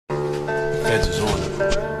feds is on it.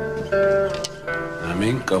 I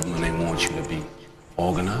mean, government ain't want you to be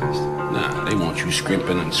organized. Nah, they want you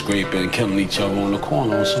scrimping and scraping and killing each other on the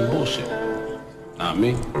corner on some bullshit. Not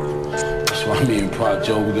me. That's why me and Prod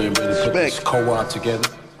Joe, we getting ready to put this co-op together.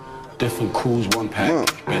 Different crews, one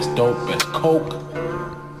package. Best dope, best coke.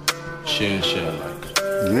 Share like.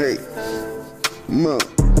 Hey,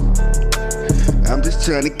 I'm just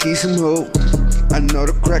trying to keep some hope. I know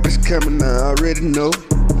the crack is coming, I already know.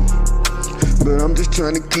 But I'm just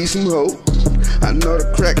trying to keep some hope. I know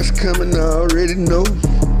the crack is coming, I already know.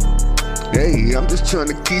 Hey, I'm just trying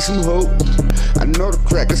to keep some hope. I know the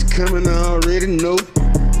crack is coming, I already know.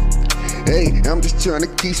 Hey, I'm just trying to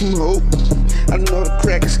keep some hope. I know the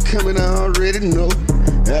crack is coming, I already know.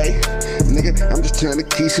 Hey, nigga, I'm just trying to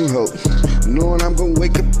keep some hope. Knowing I'm gonna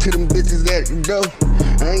wake up to them bitches at the door.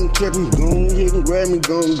 I ain't tripping, gon' hit and grab me,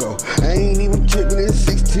 gon' go. I ain't even tripping at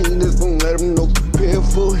 16, just gon' let them know, prepare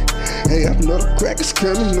for it. Hey, I know the crack is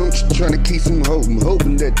coming, I'm just trying to keep some hope. I'm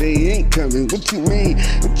hoping that they ain't coming. What you mean?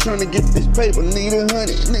 I'm trying to get this paper, need 100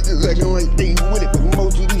 niggas acting like they with it, but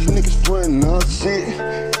most of these niggas frontin' all shit.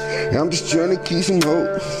 I'm just trying to keep some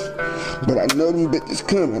hope. But I know them bitches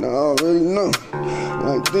coming, I already know.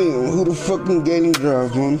 Like damn, who the fuck done gave them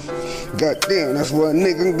drive on? Goddamn, that's why a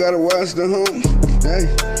nigga gotta watch the home. Hey,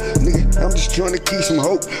 nigga, I'm just trying to keep some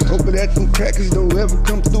hope. Hoping that them crackers don't ever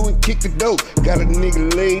come through and kick the door. Got a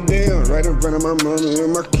nigga laid down right in front of my mama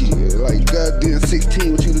and my kid. Like goddamn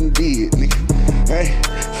 16, what you done did, nigga? Hey,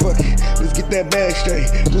 fuck it, let's get that bag straight.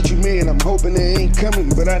 What you mean? I'm hoping they ain't coming,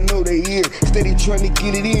 but I know they here. Steady trying to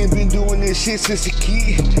get it in, been doing this shit since a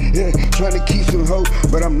kid. Yeah, trying to keep some hope,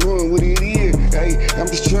 but I'm knowing what it is. Hey, I'm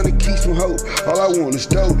just trying to keep some hope. All I want is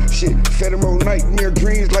dope. Shit, fed them on nightmare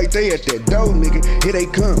dreams like they at that door, nigga. Here they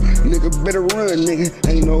come, nigga, better run, nigga.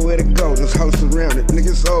 Ain't nowhere to go, this house around it,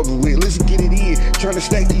 nigga, it's over with. Let's get it in. Trying to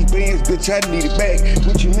stack these bands, bitch, I need it back.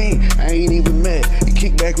 What you mean? I ain't even mad.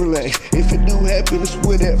 Kick back, relax. If it do happen, it's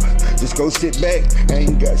whatever. Just go sit back. I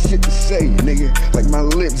ain't got shit to say, nigga. Like my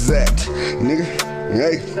lips zapped, nigga.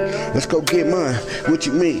 Hey, let's go get mine. What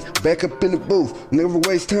you mean? Back up in the booth. Never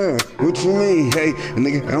waste time. What you mean? Hey,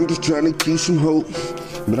 nigga, I'm just trying to keep some hope.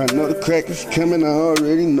 But I know the crack is coming, I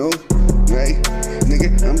already know. Hey,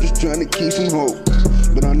 nigga, I'm just trying to keep some hope.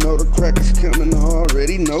 But I know the crack is coming, I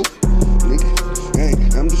already know. Nigga, hey,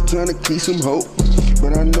 I'm just trying to keep some hope.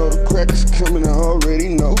 But I know the crack is coming, I already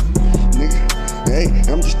know. Nigga, hey,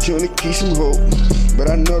 I'm just trying to keep some hope. But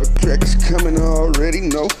I know the crack is coming, I already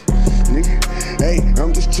know. Nigga, hey,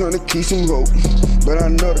 I'm just trying to keep some hope. But I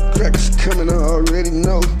know the crack is coming, I already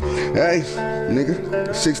know. Hey,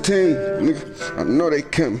 nigga, 16, nigga, I know they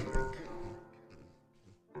coming.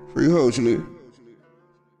 Free hoes, nigga.